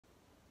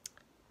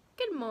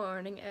Good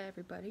morning,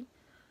 everybody.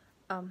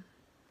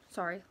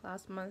 Sorry,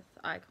 last month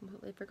I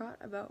completely forgot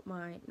about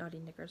my Knotty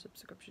knickers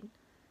subscription.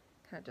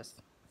 Kind of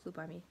just flew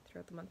by me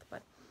throughout the month,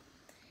 but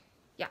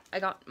yeah, I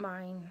got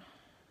mine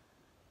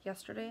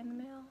yesterday in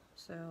the mail,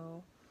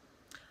 so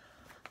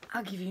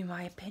I'll give you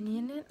my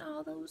opinion and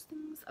all those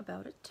things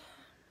about it.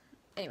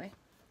 Anyway,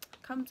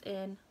 comes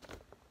in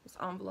this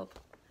envelope.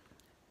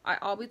 I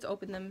always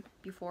open them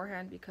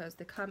beforehand because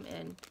they come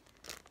in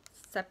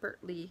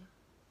separately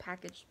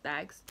packaged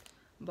bags,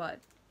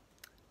 but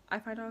I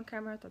find on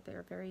camera that they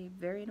are very,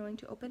 very annoying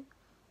to open.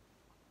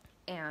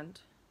 And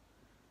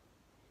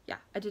yeah,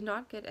 I did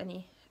not get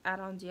any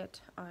add-ons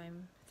yet.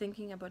 I'm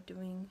thinking about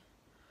doing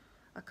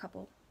a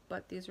couple,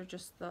 but these are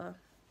just the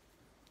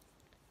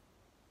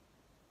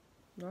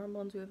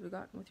normal ones we've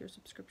gotten with your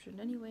subscription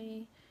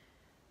anyway.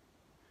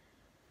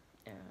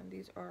 And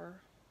these are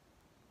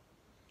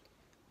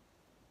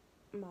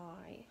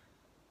my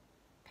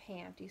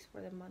panties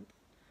for the month.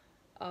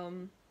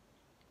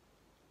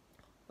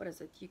 What is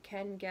it? You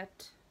can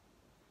get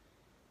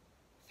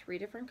 3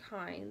 different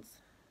kinds.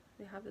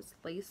 They have this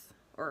lace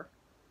or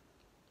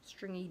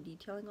stringy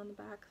detailing on the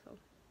back, so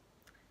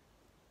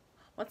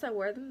once I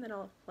wear them, then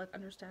I'll like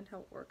understand how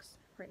it works.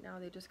 Right now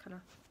they just kind of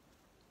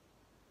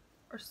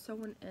are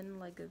sewn in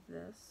like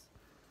this,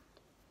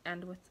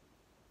 and with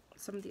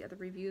some of the other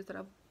reviews that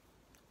I've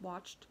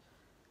watched,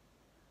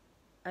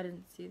 I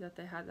didn't see that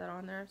they had that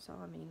on there, so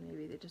I mean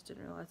maybe they just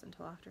didn't realize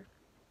until after.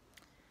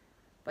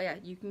 But yeah,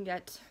 you can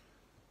get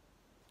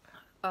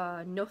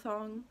no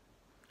thong,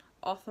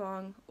 all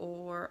thong,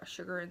 or a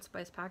sugar and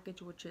spice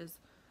package, which is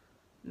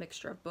a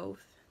mixture of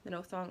both. The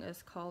no thong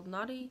is called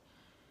Knotty,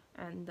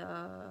 and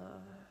the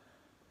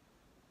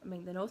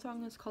no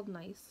thong is called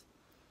Nice,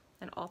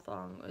 and all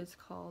thong is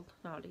called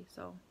Knotty.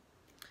 So,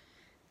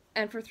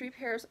 and for 3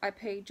 pairs, I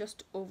paid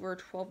just over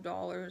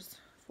 $12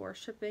 for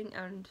shipping.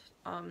 And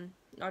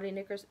Knotty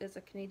Knickers is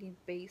a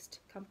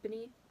Canadian-based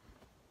company,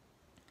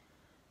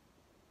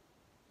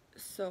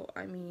 so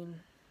I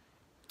mean,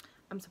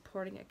 I'm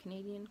supporting a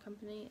Canadian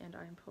company, and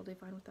I'm totally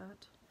fine with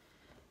that.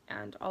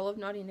 And all of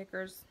Knotty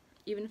Knickers,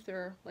 even if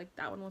they're like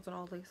that one was an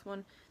all lace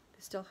one,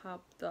 they still have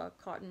the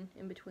cotton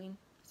in between,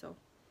 so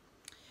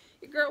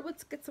your girl would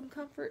get some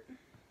comfort.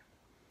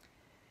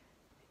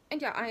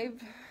 And yeah, I've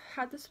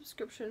had the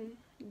subscription.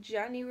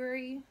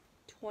 January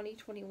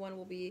 2021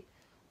 will be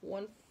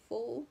 1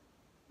 full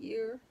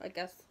year, I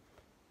guess,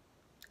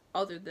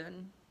 other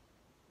than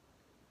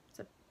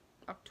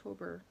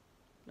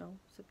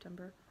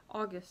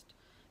August,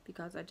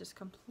 because I just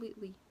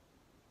completely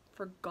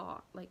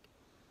forgot. Like,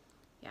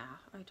 yeah,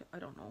 I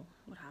don't know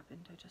what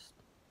happened.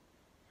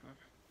 But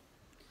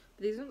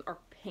these ones are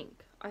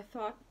pink. I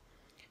thought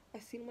I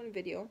seen one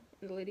video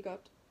and the lady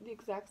got the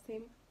exact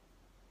same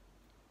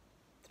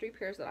 3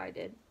 pairs that I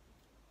did,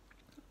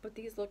 but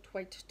these looked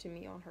white to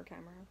me on her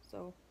camera.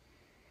 So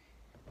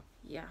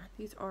yeah,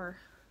 these are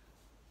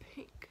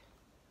pink.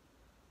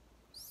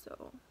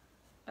 So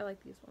I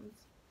like these ones.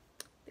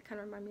 They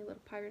kind of remind me of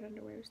little pirate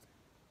underwears.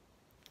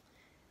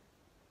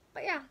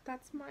 But yeah,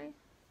 that's my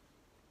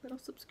little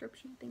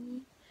subscription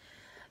thingy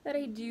that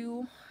I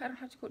do. I don't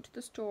have to go to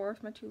the store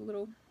with my 2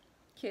 little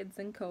kids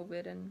and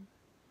COVID and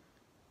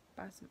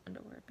buy some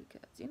underwear,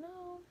 because you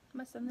know,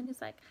 my son is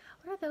like,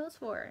 what are those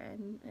for,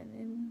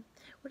 and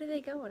where do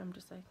they go? And I'm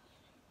just like,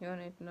 you don't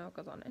need to know, it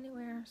goes on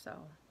anywhere. So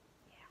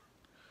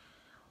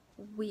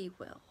yeah, we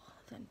will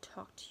then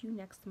talk to you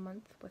next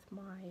month with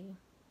my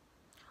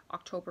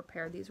October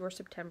pair. These were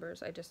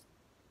September's.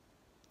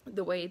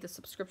 The way the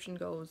subscription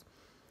goes,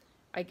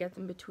 I get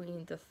them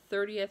between the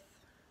 30th,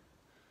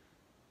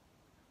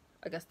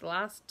 I guess the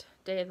last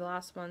day of the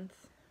last month,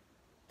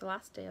 the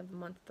last day of the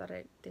month that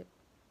they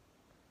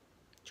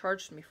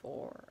charged me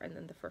for, and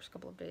then the first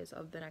couple of days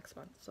of the next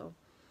month. So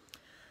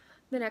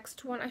the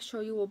next one I show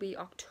you will be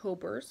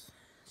October's.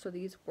 So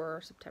these were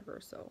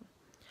September. So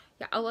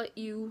yeah, I'll let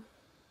you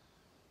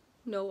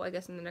know, I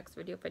guess, in the next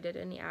video if I did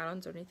any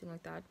add-ons or anything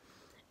like that.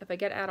 If I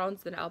get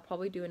add-ons, then I'll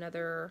probably do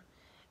another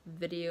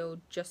video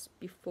just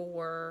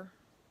before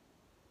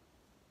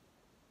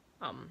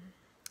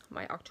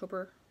my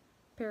October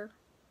pair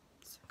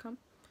come.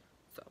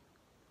 So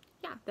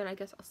yeah, then I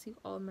guess I'll see you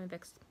all in my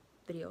next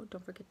video.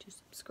 Don't forget to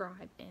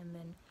subscribe, and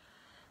then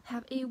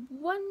have a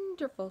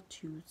wonderful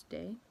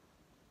Tuesday.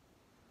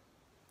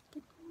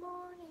 Good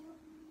morning.